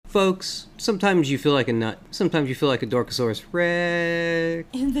Folks, sometimes you feel like a nut. Sometimes you feel like a Dorkosaurus Rex.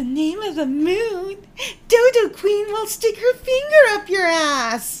 In the name of the moon, Dodo Queen will stick her finger up your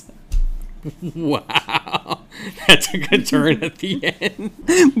ass. Wow. That's a good turn at the end.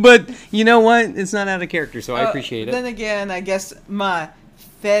 But you know what? It's not out of character, so I appreciate it. Then again, I guess my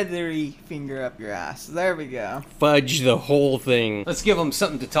feathery finger up your ass. There we go. Fudge the whole thing. Let's give them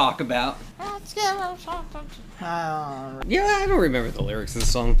something to talk about. Yeah, I don't remember the lyrics of the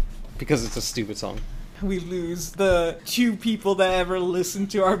song because it's a stupid song. We lose the 2 people that ever listen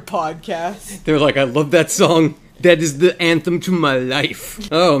to our podcast. They're like, I love that song. That is the anthem to my life.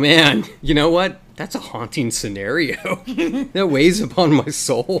 Oh man, you know what? That's a haunting scenario. That weighs upon my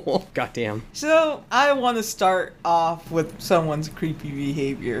soul. Goddamn. So, I want to start off with someone's creepy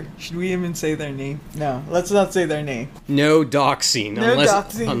behavior. Should we even say their name? No, let's not say their name. No doxing. No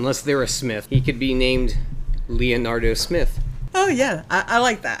doxing. Unless they're a Smith. He could be named Leonardo Smith. Oh yeah, I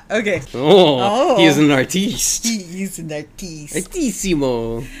like that. Okay. Oh, he is an artiste. He is an artiste.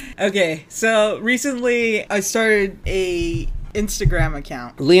 Artissimo. Okay, so recently I started a Instagram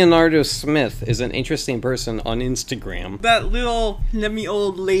account. Leonardo Smith is an interesting person on Instagram. That little, let me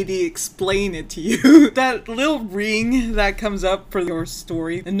old lady explain it to you. That little ring that comes up for your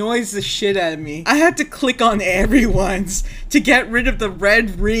story annoys the shit out of me. I had to click on everyone's to get rid of the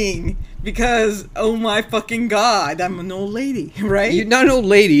red ring. Because, oh my fucking god, I'm an old lady, right? You're not an old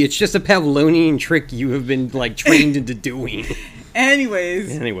lady, it's just a Pavlovian trick you have been, like, trained into doing.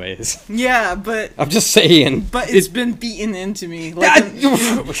 Anyways. Yeah, but... I'm just saying. But it's been beaten into me. Like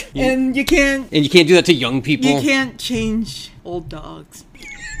and you can't... And you can't do that to young people. You can't change old dogs.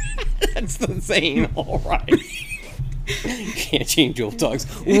 That's the saying, alright. You can't change old dogs.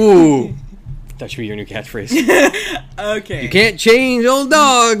 Ooh. That should be your new catchphrase. Okay. You can't change old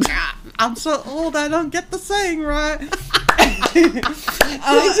dogs. I'm so old I don't get the saying right.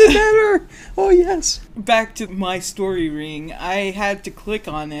 Is it better? Oh, yes. Back to my story ring. I had to click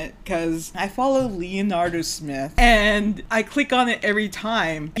on it because I follow Leonardo Smith and I click on it every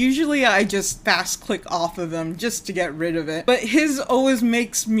time. Usually I just fast click off of him just to get rid of it. But his always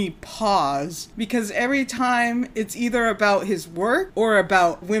makes me pause because every time it's either about his work or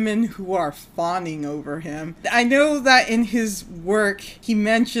about women who are fawning over him. I know that in his work he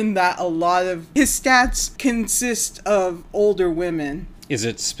mentioned that a lot of his stats consist of older women. Is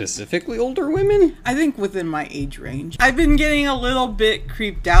it specifically older women? I think within my age range. I've been getting a little bit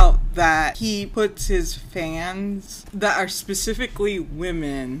creeped out that he puts his fans that are specifically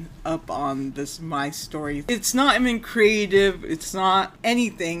women up on this My Story. It's not even creative, it's not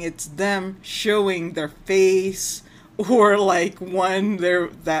anything, it's them showing their face. Or like one there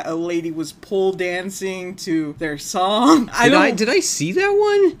that a lady was pole dancing to their song. Did I see that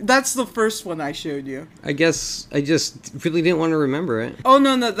one? That's the first one I showed you. I guess I just really didn't want to remember it. Oh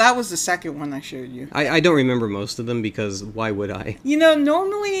no, that was the second one I showed you. I don't remember most of them because why would I? You know,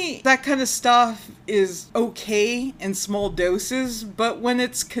 normally that kind of stuff is okay in small doses, but when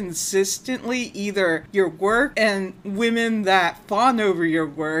it's consistently either your work and women that fawn over your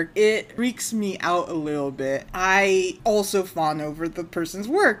work, it freaks me out a little bit. I also fawn over the person's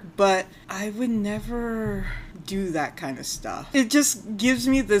work, but I would never do that kind of stuff. It just gives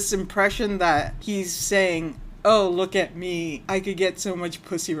me this impression that he's saying, oh, look at me, I could get so much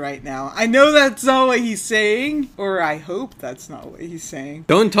pussy right now. I know that's not what he's saying, or I hope that's not what he's saying.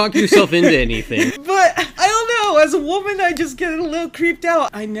 Don't talk yourself into anything. But, I don't know, as a woman I just get a little creeped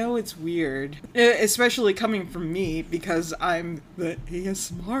out. I know it's weird, especially coming from me, because I'm the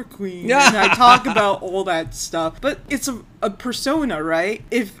ASMR queen, and I talk about all that stuff, but it's a persona, right?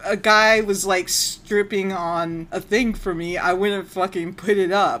 If a guy was like stripping on a thing for me, I wouldn't fucking put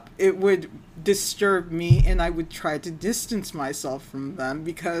it up. It would disturb me and I would try to distance myself from them,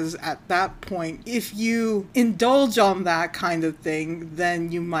 because at that point, if you indulge on that kind of thing,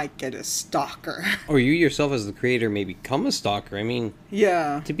 then you might get a stalker. Or you yourself as the creator may become a stalker. I mean,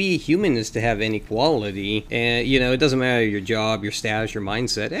 yeah. To be human is to have inequality, and you know, it doesn't matter your job, your status, your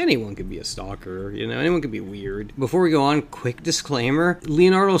mindset. Anyone could be a stalker, you know, anyone could be weird. Before we go on, quick disclaimer,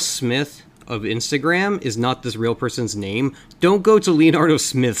 Leonardo Smith of Instagram is not this real person's name. Don't go to Leonardo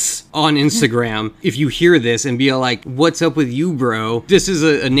Smith's on Instagram if you hear this and be like, what's up with you, bro? This is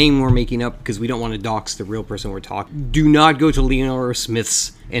a name we're making up because we don't want to dox the real person we're talking. Do not go to Leonardo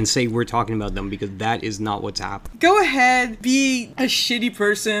Smith's and say we're talking about them, because that is not what's happening. Go ahead, be a shitty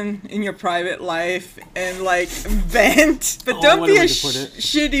person in your private life and like vent, but don't be a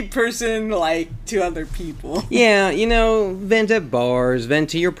shitty person like to other people. Yeah, you know, vent at bars, vent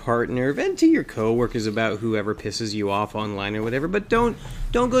to your partner, vent to your coworkers about whoever pisses you off online or whatever, but don't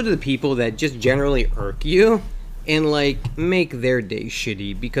go to the people that just generally irk you. and like make their day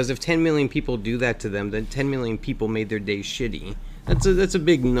shitty, because if 10 million people do that to them, then 10 million people made their day shitty. That's a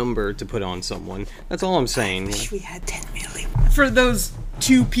big number to put on someone. That's all I'm saying. I wish we had 10 million. For those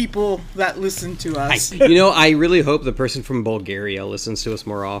 2 people that listen to us. I really hope the person from Bulgaria listens to us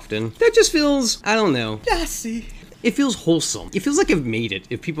more often. That just feels, I don't know. Sassy. It feels wholesome. It feels like I've made it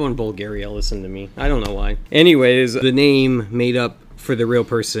if people in Bulgaria listen to me. I don't know why. Anyways, the name made up for the real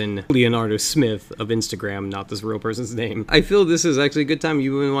person, Leonardo Smith of Instagram, not this real person's name. I feel this is actually a good time.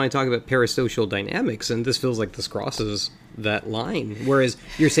 You even want to talk about parasocial dynamics, and this feels like this crosses that line. Whereas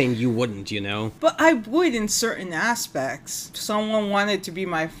you're saying you wouldn't, But I would in certain aspects. Someone wanted to be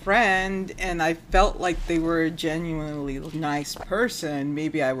my friend, and I felt like they were a genuinely nice person.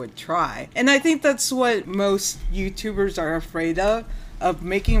 Maybe I would try. And I think that's what most YouTubers are afraid of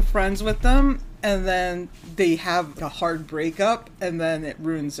making friends with them, and then they have a hard breakup, and then it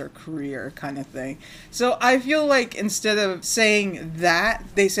ruins their career kind of thing. So I feel like instead of saying that,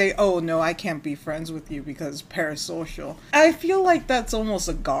 they say, oh no, I can't be friends with you because parasocial. I feel like that's almost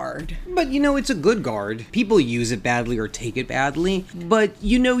a guard. But it's a good guard. People use it badly or take it badly, but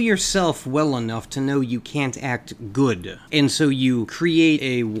you know yourself well enough to know you can't act good. And so you create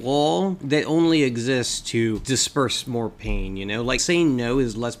a wall that only exists to disperse more pain, Like saying no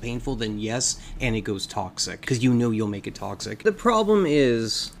is less painful than yes, and it goes toxic, because you'll make it toxic. The problem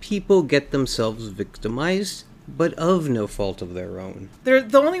is people get themselves victimized, but of no fault of their own. The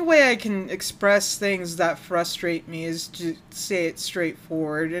only way I can express things that frustrate me is to say it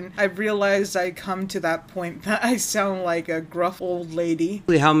straightforward, and I've realized I come to that point that I sound like a gruff old lady.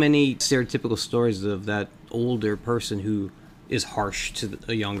 How many stereotypical stories of that older person who is harsh to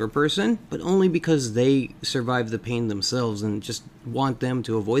a younger person, but only because they survive the pain themselves and just want them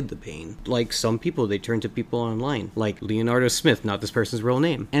to avoid the pain. Like some people, they turn to people online, like Leonardo Smith, not this person's real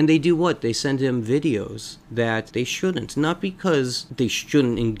name. And they do what? They send him videos that they shouldn't. Not because they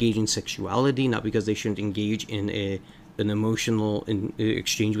shouldn't engage in sexuality, not because they shouldn't engage in an emotional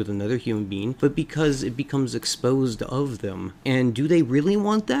exchange with another human being, but because it becomes exposed of them. And do they really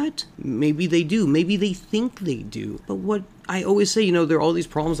want that? Maybe they do. Maybe they think they do. But what I always say, there are all these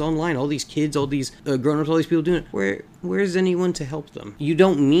problems online, all these kids, all these grown-ups, all these people doing it. Where's anyone to help them? You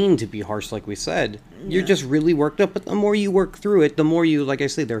don't mean to be harsh, like we said. Yeah. You're just really worked up. But the more you work through it, the more you, like I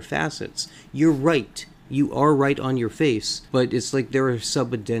say, there are facets. You're right. You are right on your face. But it's like there are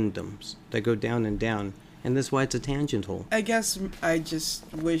sub-addendums that go down and down. And that's why it's a tangent hole. I guess I just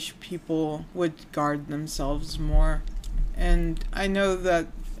wish people would guard themselves more. And I know that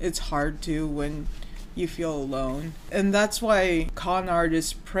it's hard to when you feel alone. And that's why con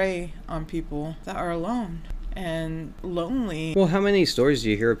artists prey on people that are alone and lonely. Well, how many stories do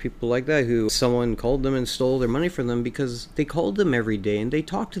you hear of people like that who someone called them and stole their money from them because they called them every day and they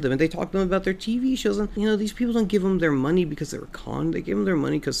talked to them and they talked to them about their TV shows, and these people don't give them their money because they were conned. They give them their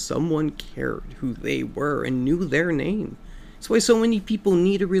money because someone cared who they were and knew their name. That's why so many people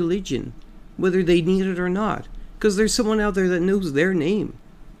need a religion, whether they need it or not, because there's someone out there that knows their name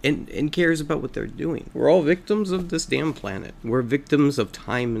and cares about what they're doing. We're all victims of this damn planet. We're victims of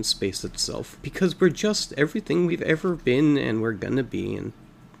time and space itself, because we're just everything we've ever been and we're gonna be. And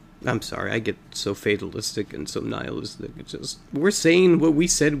I'm sorry, I get so fatalistic and so nihilistic. It's just, we're saying what we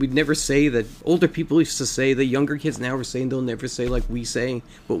said we'd never say, that older people used to say, the younger kids now are saying they'll never say like we say,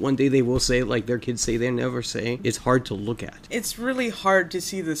 but one day they will say it like their kids say they never say. It's hard to look at. It's really hard to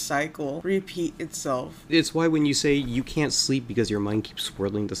see the cycle repeat itself. It's why when you say you can't sleep because your mind keeps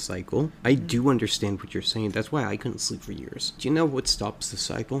swirling the cycle, I do understand what you're saying. That's why I couldn't sleep for years. Do you know what stops the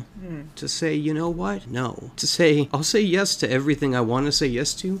cycle? To say, you know what? No. To say, I'll say yes to everything I want to say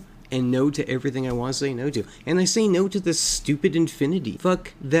yes to, and no to everything I want to say no to. And I say no to this stupid infinity.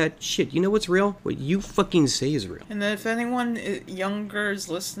 Fuck that shit. You know what's real? What you fucking say is real. And if anyone younger is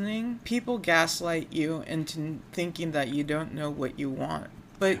listening, people gaslight you into thinking that you don't know what you want.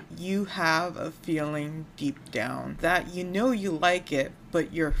 But you have a feeling deep down that you like it,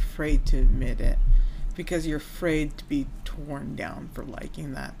 but you're afraid to admit it. Because you're afraid to be torn down for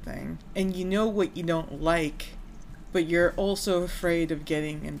liking that thing. And you know what you don't like, but you're also afraid of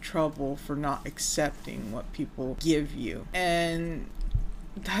getting in trouble for not accepting what people give you. And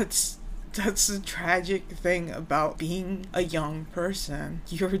that's the tragic thing about being a young person.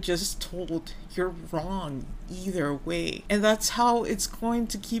 You're just told you're wrong either way. And that's how it's going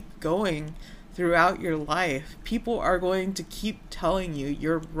to keep going throughout your life. People are going to keep telling you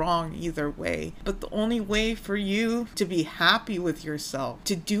you're wrong either way. But the only way for you to be happy with yourself,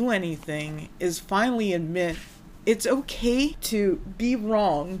 to do anything, is finally admit it's okay to be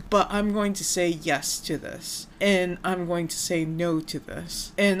wrong, but I'm going to say yes to this. And I'm going to say no to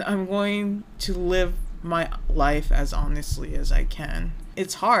this. And I'm going to live my life as honestly as I can.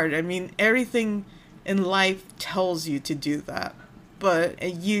 It's hard. I mean, everything in life tells you to do that. But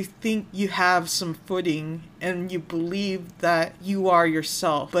you think you have some footing and you believe that you are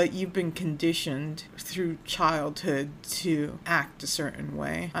yourself, but you've been conditioned through childhood to act a certain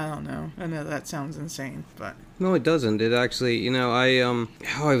way. I don't know. I know that sounds insane, but... No, it doesn't. It actually, I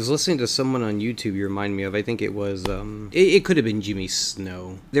was listening to someone on YouTube you remind me of. I think it was, it could have been Jimmy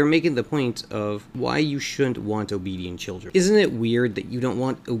Snow. They're making the point of why you shouldn't want obedient children. Isn't it weird that you don't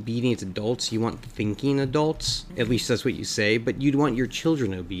want obedient adults, you want thinking adults? At least that's what you say, but you'd want your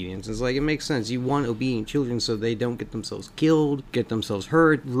children obedient. It's like, it makes sense. You want obedient children so they don't get themselves killed, get themselves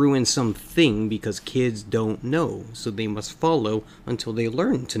hurt, ruin something because kids don't know. So they must follow until they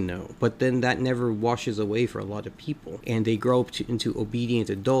learn to know. But then that never washes away for a lot of people, and they grow up into obedient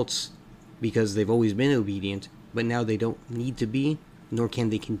adults because they've always been obedient, but now they don't need to be, nor can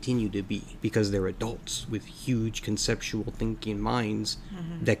they continue to be, because they're adults with huge conceptual thinking minds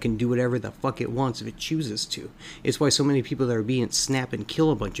that can do whatever the fuck it wants if it chooses to. It's why so many people that are obedient snap and kill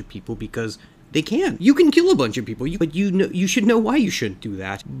a bunch of people, because they can. You can kill a bunch of people, but you should know why you shouldn't do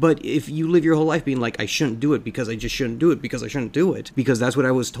that. But if you live your whole life being like, I shouldn't do it because I just shouldn't do it because I shouldn't do it, because that's what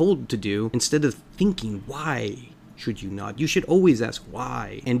I was told to do, instead of thinking, why should you not? You should always ask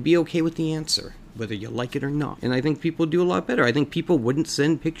why, and be okay with the answer, whether you like it or not. And I think people do a lot better. I think people wouldn't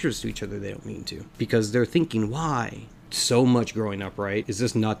send pictures to each other they don't mean to, because they're thinking, why? So much growing up, right? Is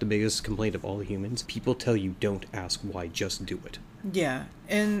this not the biggest complaint of all humans? People tell you don't ask why, just do it. Yeah,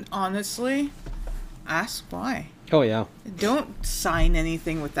 and honestly, ask why. Oh, yeah. Don't sign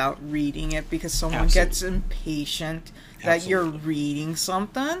anything without reading it because someone Absolutely. gets impatient that Absolutely. you're reading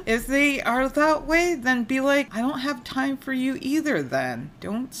something. If they are that way, then be like, I don't have time for you either then.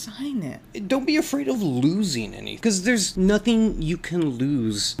 Don't sign it. Don't be afraid of losing anything, because there's nothing you can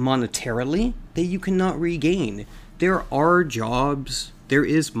lose monetarily that you cannot regain. There are jobs, there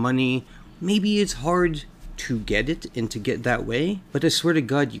is money, maybe it's hard to get it and to get that way, but I swear to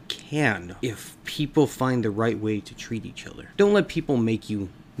God you can if people find the right way to treat each other. Don't let people make you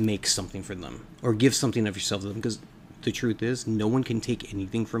make something for them or give something of yourself to them, because the truth is, no one can take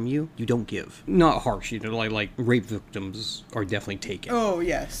anything from you don't give. Not harsh, like rape victims are definitely taken. Oh,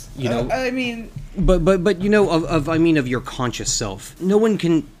 yes. You know, I mean... But you know, of your conscious self. No one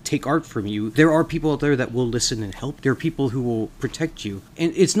can take art from you. There are people out there that will listen and help. There are people who will protect you.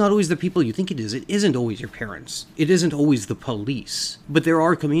 And it's not always the people you think it is. It isn't always your parents. It isn't always the police. But there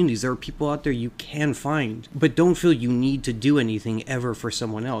are communities. There are people out there you can find. But don't feel you need to do anything ever for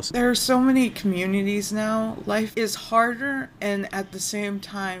someone else. There are so many communities now. Life is harder and at the same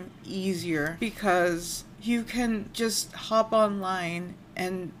time easier because you can just hop online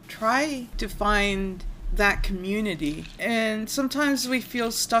and try to find that community. And sometimes we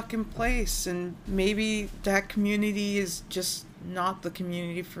feel stuck in place, and maybe that community is just not the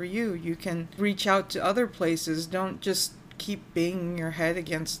community for you. You can reach out to other places. Don't just keep banging your head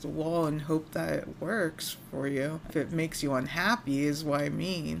against the wall and hope that it works for you. If it makes you unhappy is what I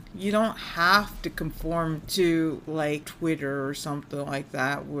mean. You don't have to conform to like Twitter or something like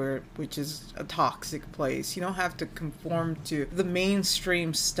that, which is a toxic place. You don't have to conform to the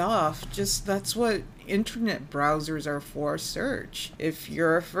mainstream stuff. Just that's what internet browsers are for. Search. If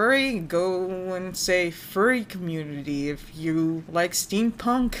you're a furry, go and say furry community. If you like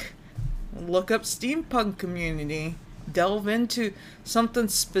steampunk, look up steampunk community. Delve into something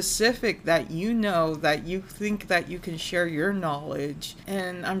specific that you know, that you think that you can share your knowledge,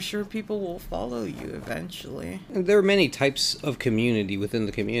 and I'm sure people will follow you eventually. There are many types of community within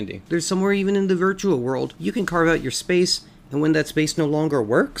the community. There's somewhere even in the virtual world you can carve out your space, and when that space no longer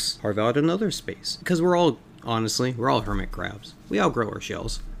works, carve out another space. Because we're all hermit crabs. We all grow our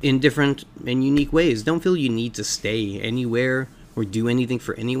shells in different and unique ways. Don't feel you need to stay anywhere or do anything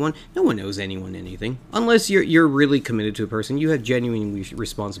for anyone. No one owes anyone anything. Unless you're really committed to a person, you have genuine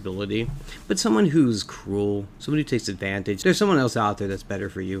responsibility. But someone who's cruel, someone who takes advantage, there's someone else out there that's better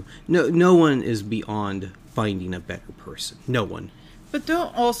for you. No one is beyond finding a better person. No one. But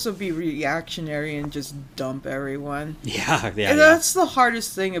don't also be reactionary and just dump everyone. Yeah. And that's the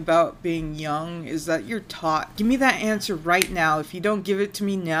hardest thing about being young, is that you're taught, give me that answer right now. If you don't give it to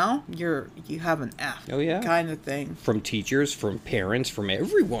me now, you have an F. Oh, yeah. Kind of thing. From teachers, from parents, from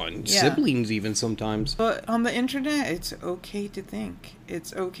everyone. Yeah. Siblings even sometimes. But on the internet, it's okay to think.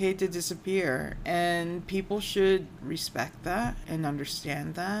 It's okay to disappear. And people should respect that and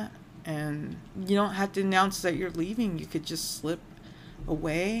understand that. And you don't have to announce that you're leaving. You could just slip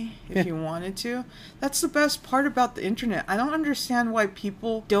away if you wanted to. That's the best part about the internet. I don't understand why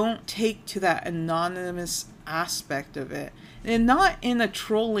people don't take to that anonymous aspect of it. And not in a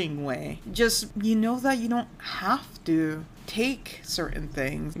trolling way. Just, you know that you don't have to take certain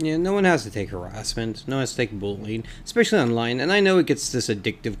things. Yeah, no one has to take harassment. No one has to take bullying, especially online. And I know it gets this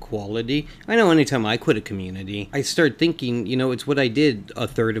addictive quality. I know anytime I quit a community, I start thinking, it's what I did a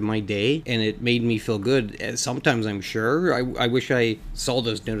third of my day, and it made me feel good. Sometimes I'm sure. I wish I saw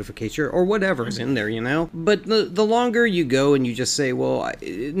those notifications or whatever's in there, But the longer you go and you just say, well,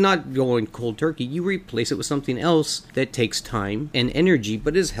 not going cold turkey, you replace it with something else that takes time and energy,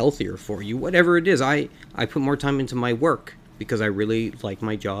 but is healthier for you. Whatever it is, I put more time into my work, because I really like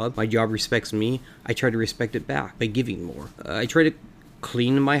my job. My job respects me. I try to respect it back by giving more. I try to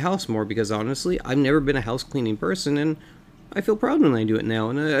clean my house more, because honestly, I've never been a house cleaning person, and I feel proud when I do it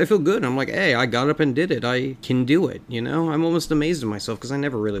now, and I feel good. I'm like, hey, I got up and did it. I can do it, I'm almost amazed at myself, because I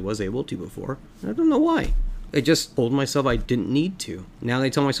never really was able to before. I don't know why. I just told myself I didn't need to. Now I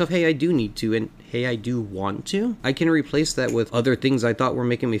tell myself, hey, I do need to, and hey, I do want to. I can replace that with other things I thought were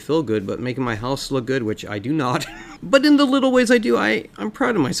making me feel good, but making my house look good, which I do not. But in the little ways I do, I'm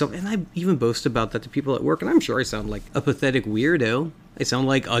proud of myself, and I even boast about that to people at work, and I'm sure I sound like a pathetic weirdo. I sound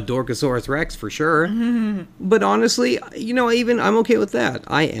like a Dorkosaurus Rex for sure. But honestly, I'm okay with that.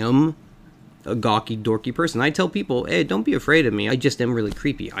 I am a gawky, dorky person. I tell people, hey, don't be afraid of me. I just am really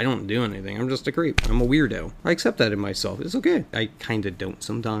creepy. I don't do anything. I'm just a creep. I'm a weirdo. I accept that in myself. It's okay. I kind of don't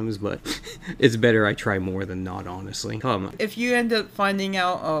sometimes, but it's better I try more than not, honestly. Come. If you end up finding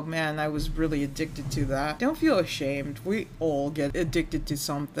out, oh man, I was really addicted to that, don't feel ashamed. We all get addicted to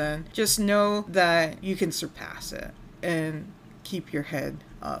something. Just know that you can surpass it and keep your head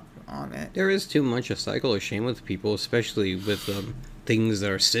up on it. There is too much a cycle of shame with people, especially with things that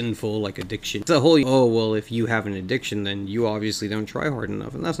are sinful, like addiction. It's a whole, oh, well, if you have an addiction, then you obviously don't try hard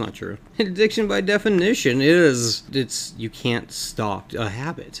enough, and that's not true. An addiction, by definition, you can't stop a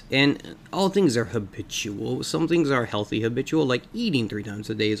habit. And all things are habitual. Some things are healthy habitual, like eating 3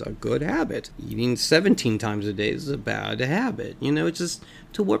 times a day is a good habit. Eating 17 times a day is a bad habit. It's just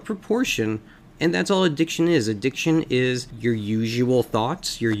to what proportion. And that's all addiction is. Addiction is your usual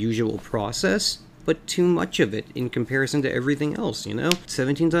thoughts, your usual process, but too much of it in comparison to everything else,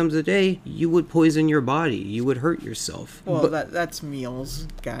 17 times a day, you would poison your body. You would hurt yourself. Well, that's meals,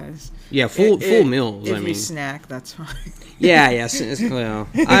 guys. Yeah, full meals. If you snack, that's fine. Yeah. Well,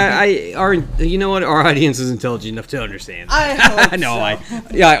 our audience is intelligent enough to understand. I hope no,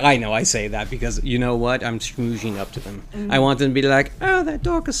 so. I know. I say that because you know what? I'm schmoozing up to them. I want them to be like, oh, that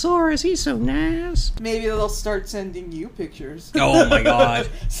Dorkosaurus, he's so nice. Maybe they'll start sending you pictures. Oh my god.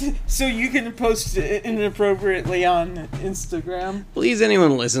 So you can post it inappropriately on Instagram. Please,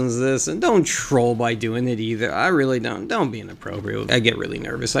 anyone listens to this, and don't troll by doing it either. I really don't. Don't be inappropriate. I get really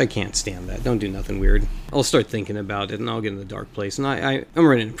nervous. I can't stand that. Don't do nothing weird. I'll start thinking about it, and I'll get in the dark place. And I'm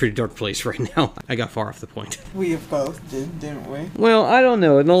right in a pretty dark place right now. I got far off the point. We both did, didn't we? Well, I don't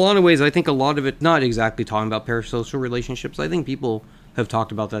know. In a lot of ways, I think a lot of it, not exactly talking about parasocial relationships. I think people have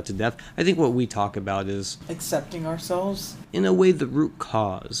talked about that to death. I think what we talk about is accepting ourselves. In a way, the root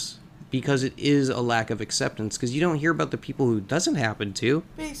cause. Because it is a lack of acceptance. Because you don't hear about the people who it doesn't happen to.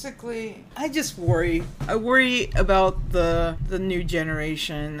 Basically, I just worry. I worry about the new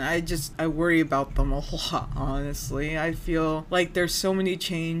generation. I worry about them a lot, honestly. I feel like there's so many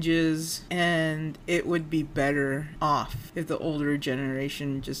changes, and it would be better off if the older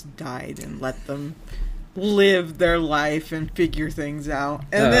generation just died and let them live their life and figure things out,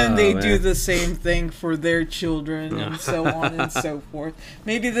 and then they do the same thing for their children and so on and so forth.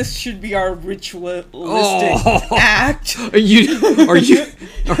 Maybe this should be our ritualistic act. Did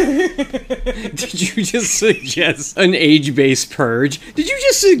you just suggest an age-based purge? Did you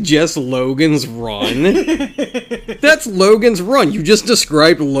just suggest Logan's Run? That's Logan's Run. You just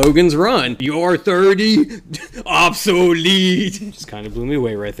described Logan's Run. You're 30, obsolete. Just kind of blew me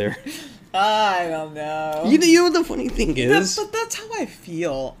away right there. I don't know. You know what the funny thing is? But that's how I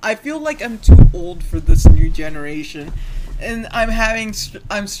feel. I feel like I'm too old for this new generation. And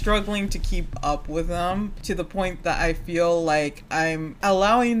I'm struggling to keep up with them to the point that I feel like I'm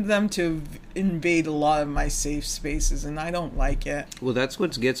allowing them to invade a lot of my safe spaces, and I don't like it. Well, that's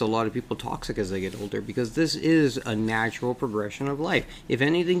what gets a lot of people toxic as they get older, because this is a natural progression of life. If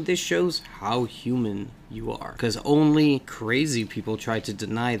anything, this shows how human you are, because only crazy people try to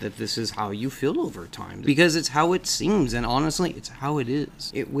deny that this is how you feel over time, because it's how it seems, and honestly, it's how it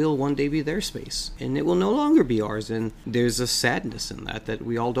is. It will one day be their space, and it will no longer be ours, and there's a sadness in that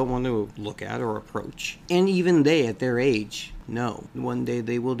we all don't want to look at or approach. And even they, at their age, know one day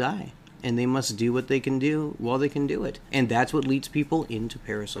they will die. And they must do what they can do while they can do it. And that's what leads people into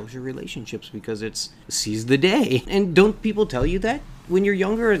parasocial relationships, because it's seize the day. And don't people tell you that? When you're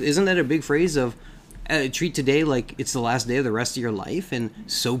younger, isn't that a big phrase of, Treat today like it's the last day of the rest of your life, and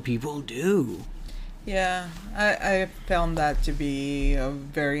so people do. Yeah, I found that to be a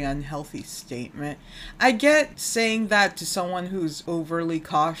very unhealthy statement. I get saying that to someone who's overly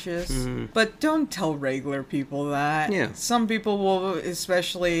cautious, but don't tell regular people that. Yeah. Some people will,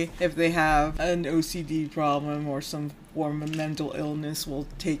 especially if they have an OCD problem or some form of mental illness, will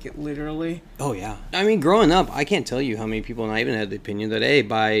take it literally. Oh, yeah. I mean, growing up, I can't tell you how many people, and I even had the opinion that, hey,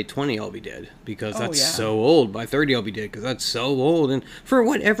 by 20 I'll be dead, because that's so old. By 30 I'll be dead, because that's so old. And for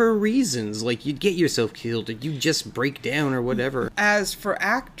whatever reasons, like, you'd get yourself killed, or you just break down, or whatever. As for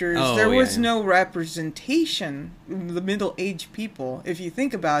actors, there was no representation. The middle-aged people, if you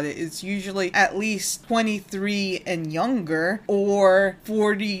think about it, it's usually at least 23 and younger, or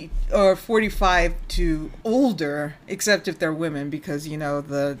 40 or 45 to older, except if they're women, because, you know,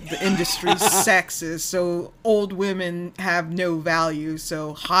 the industry's sexist, so old women have no value,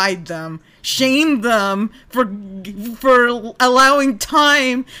 so hide them, shame them for allowing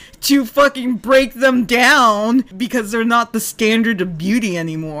time to fucking break them down because they're not the standard of beauty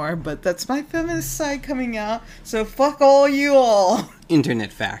anymore. But that's my feminist side coming out, so fuck all you all.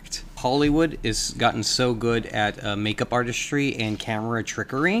 Internet fact. Hollywood has gotten so good at makeup artistry and camera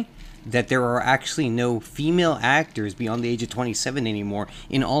trickery that there are actually no female actors beyond the age of 27 anymore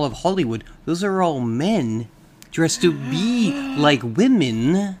in all of Hollywood. Those are all men dressed to be like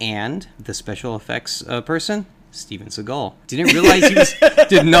women. And the special effects person, Steven Seagal. Did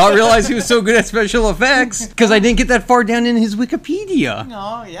not realize he was so good at special effects, because I didn't get that far down in his Wikipedia.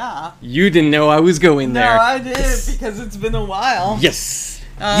 Oh, yeah. You didn't know I was going there. No, I did, because it's been a while. Yes.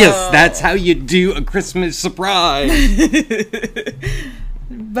 Yes, that's how you do a Christmas surprise.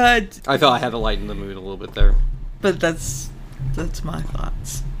 But I thought I had to lighten the mood a little bit there. But that's my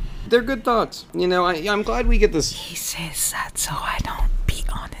thoughts. They're good thoughts. You know, I'm glad we get this. He says that so I don't beat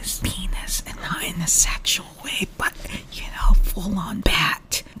on his penis, and not in a sexual way, but, you know, full on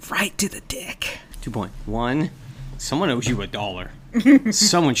bat. Right to the dick. 2.1. Someone owes you $1.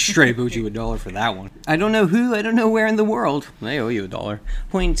 Someone straight owes you $1 for that one. I don't know who, I don't know where in the world. They owe you $1.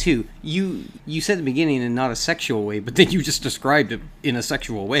 Point 2. You said at the beginning in not a sexual way, but then you just described it in a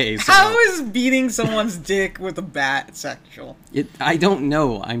sexual way. So how is beating someone's dick with a bat sexual? I don't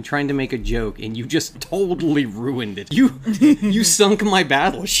know. I'm trying to make a joke, and you just totally ruined it. You sunk my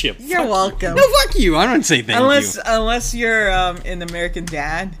battleship. You're welcome. No, fuck you. I don't say thank you. Unless you're in American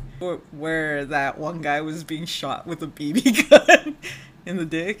Dad, where that one guy was being shot with a BB gun in the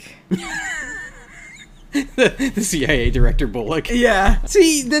dick. The CIA director Bullock. Yeah.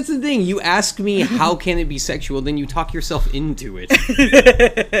 See, that's the thing. You ask me how can it be sexual, then you talk yourself into it.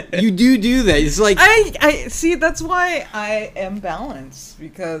 You do that. It's like I see. That's why I am balanced,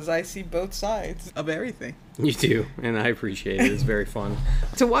 because I see both sides of everything. You do, and I appreciate it. It's very fun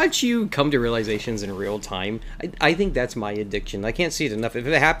to watch you come to realizations in real time. I think that's my addiction. I can't see it enough. If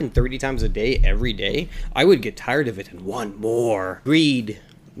it happened 30 times a day, every day, I would get tired of it and want more. Greed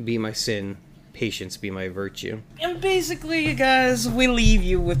be my sin. Patience be my virtue. And basically, you guys, we leave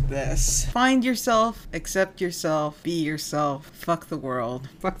you with this. Find yourself, accept yourself, be yourself, fuck the world.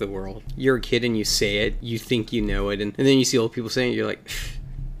 Fuck the world. You're a kid and you say it, you think you know it, and then you see old people saying it, you're like,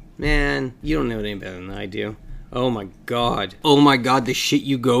 man, you don't know it any better than I do. Oh my god, the shit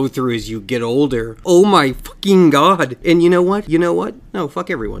you go through as you get older. Oh my fucking god. And you know what? No,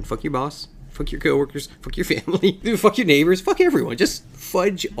 fuck everyone. Fuck your boss. Fuck your coworkers. Fuck your family. Fuck your neighbors. Fuck everyone. Just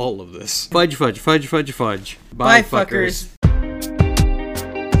fudge all of this. Fudge. Bye, fuckers.